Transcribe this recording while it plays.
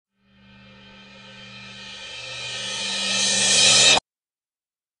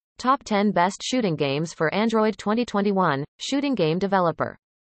Top 10 Best Shooting Games for Android 2021, Shooting Game Developer.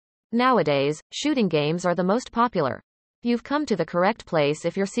 Nowadays, shooting games are the most popular. You've come to the correct place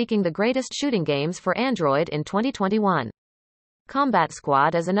if you're seeking the greatest shooting games for Android in 2021. Combat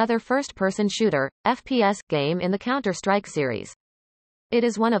Squad is another first-person shooter, FPS, game in the Counter-Strike series. It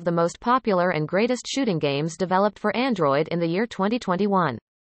is one of the most popular and greatest shooting games developed for Android in the year 2021.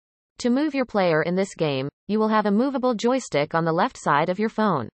 To move your player in this game, you will have a movable joystick on the left side of your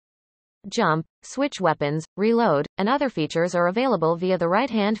phone. Jump, switch weapons, reload, and other features are available via the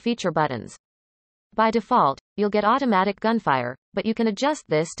right-hand feature buttons. By default, you'll get automatic gunfire, but you can adjust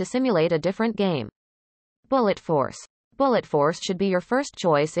this to simulate a different game. Bullet Force. Bullet Force should be your first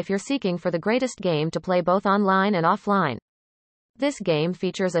choice if you're seeking for the greatest game to play both online and offline. This game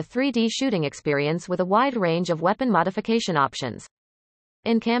features a 3D shooting experience with a wide range of weapon modification options.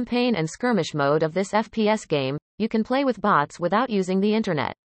 In campaign and skirmish mode of this FPS game, you can play with bots without using the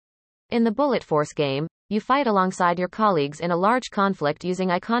internet. In the Bullet Force game, you fight alongside your colleagues in a large conflict using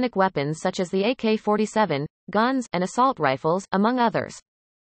iconic weapons such as the AK-47, guns, and assault rifles, among others.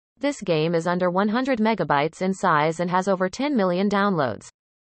 This game is under 100 megabytes in size and has over 10 million downloads.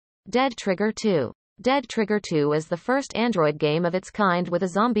 Dead Trigger 2. Dead Trigger 2 is the first Android game of its kind with a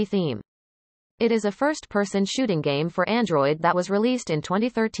zombie theme. It is a first-person shooting game for Android that was released in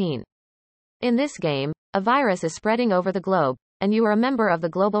 2013. In this game, a virus is spreading over the globe, and you are a member of the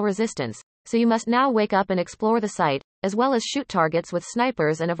global resistance, so you must now wake up and explore the site, as well as shoot targets with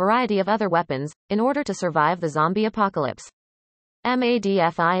snipers and a variety of other weapons, in order to survive the zombie apocalypse.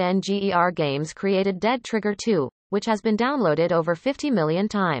 Madfinger Games created Dead Trigger 2, which has been downloaded over 50 million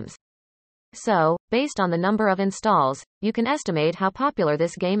times. So, based on the number of installs, you can estimate how popular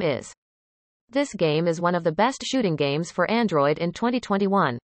this game is. This game is one of the best shooting games for Android in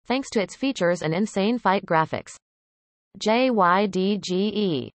 2021, thanks to its features and insane fight graphics.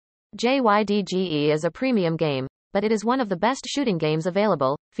 JYDGE. JYDGE is a premium game, but it is one of the best shooting games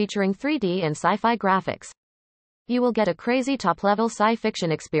available, featuring 3D and sci-fi graphics. You will get a crazy top-level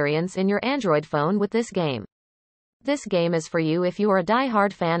sci-fiction experience in your Android phone with this game. This game is for you if you are a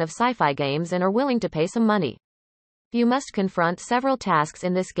die-hard fan of sci-fi games and are willing to pay some money. You must confront several tasks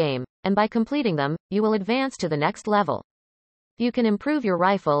in this game, and by completing them, you will advance to the next level. You can improve your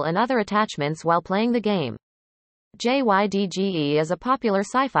rifle and other attachments while playing the game. JYDGE is a popular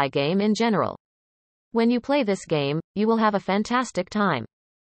sci-fi game in general. When you play this game, you will have a fantastic time.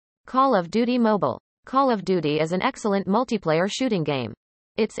 Call of Duty Mobile. Call of Duty is an excellent multiplayer shooting game.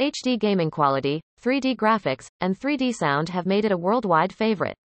 Its HD gaming quality, 3D graphics, and 3D sound have made it a worldwide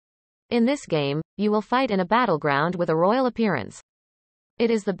favorite. In this game, you will fight in a battleground with a royal appearance.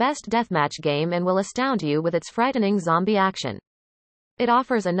 It is the best deathmatch game and will astound you with its frightening zombie action. It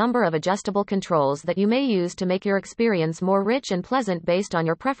offers a number of adjustable controls that you may use to make your experience more rich and pleasant based on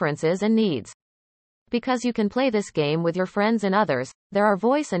your preferences and needs. Because you can play this game with your friends and others, there are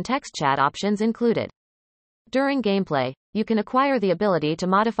voice and text chat options included. During gameplay, you can acquire the ability to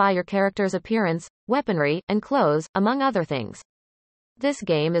modify your character's appearance, weaponry, and clothes, among other things. This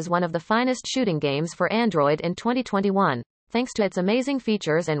game is one of the finest shooting games for Android in 2021, thanks to its amazing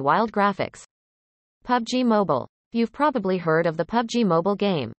features and wild graphics. PUBG Mobile. You've probably heard of the PUBG Mobile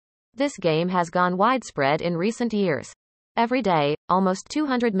game. This game has gone widespread in recent years. Every day, almost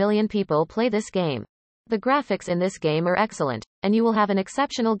 200 million people play this game. The graphics in this game are excellent, and you will have an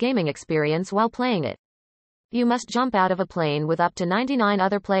exceptional gaming experience while playing it. You must jump out of a plane with up to 99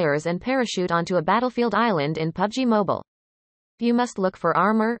 other players and parachute onto a battlefield island in PUBG Mobile. You must look for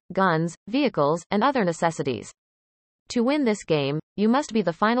armor, guns, vehicles, and other necessities. To win this game, you must be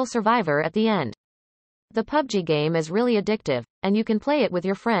the final survivor at the end. The PUBG game is really addictive, and you can play it with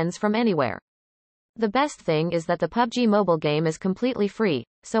your friends from anywhere. The best thing is that the PUBG Mobile game is completely free,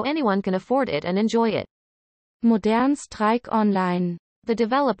 so anyone can afford it and enjoy it. Modern Strike Online. The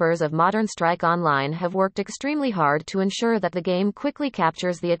developers of Modern Strike Online have worked extremely hard to ensure that the game quickly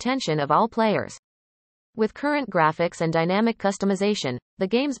captures the attention of all players. With current graphics and dynamic customization, the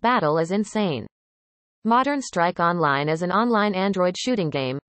game's battle is insane. Modern Strike Online is an online Android shooting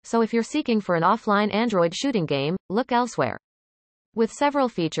game, so if you're seeking for an offline Android shooting game, look elsewhere. With several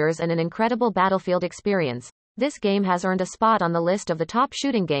features and an incredible battlefield experience, this game has earned a spot on the list of the top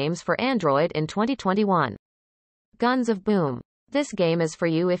shooting games for Android in 2021. Guns of Boom. This game is for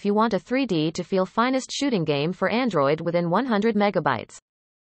you if you want a 3D to feel finest shooting game for Android within 100 megabytes.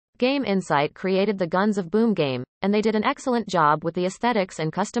 Game Insight created the Guns of Boom game, and they did an excellent job with the aesthetics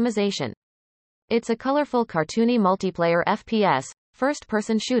and customization. It's a colorful cartoony multiplayer FPS,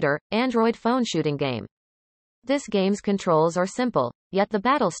 first-person shooter, Android phone shooting game. This game's controls are simple, yet the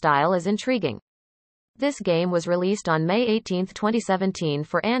battle style is intriguing. This game was released on May 18, 2017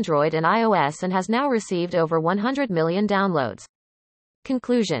 for Android and iOS and has now received over 100 million downloads.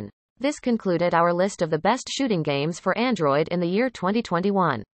 Conclusion. This concluded our list of the best shooting games for Android in the year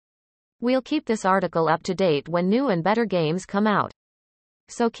 2021. We'll keep this article up to date when new and better games come out.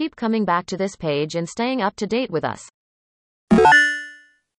 So keep coming back to this page and staying up to date with us.